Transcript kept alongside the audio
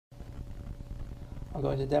I'm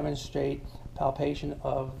going to demonstrate palpation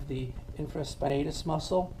of the infraspinatus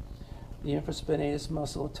muscle. The infraspinatus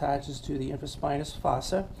muscle attaches to the infraspinous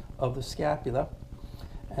fossa of the scapula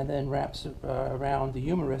and then wraps around the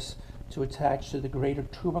humerus to attach to the greater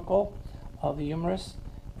tubercle of the humerus.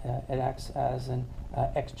 It acts as an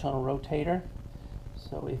external rotator.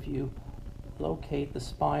 So if you locate the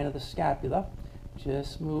spine of the scapula,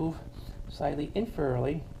 just move slightly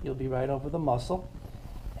inferiorly, you'll be right over the muscle.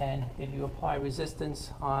 And if you apply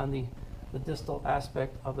resistance on the distal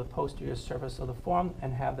aspect of the posterior surface of the forearm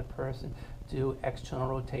and have the person do external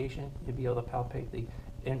rotation, you'll be able to palpate the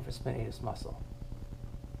infraspinatus muscle.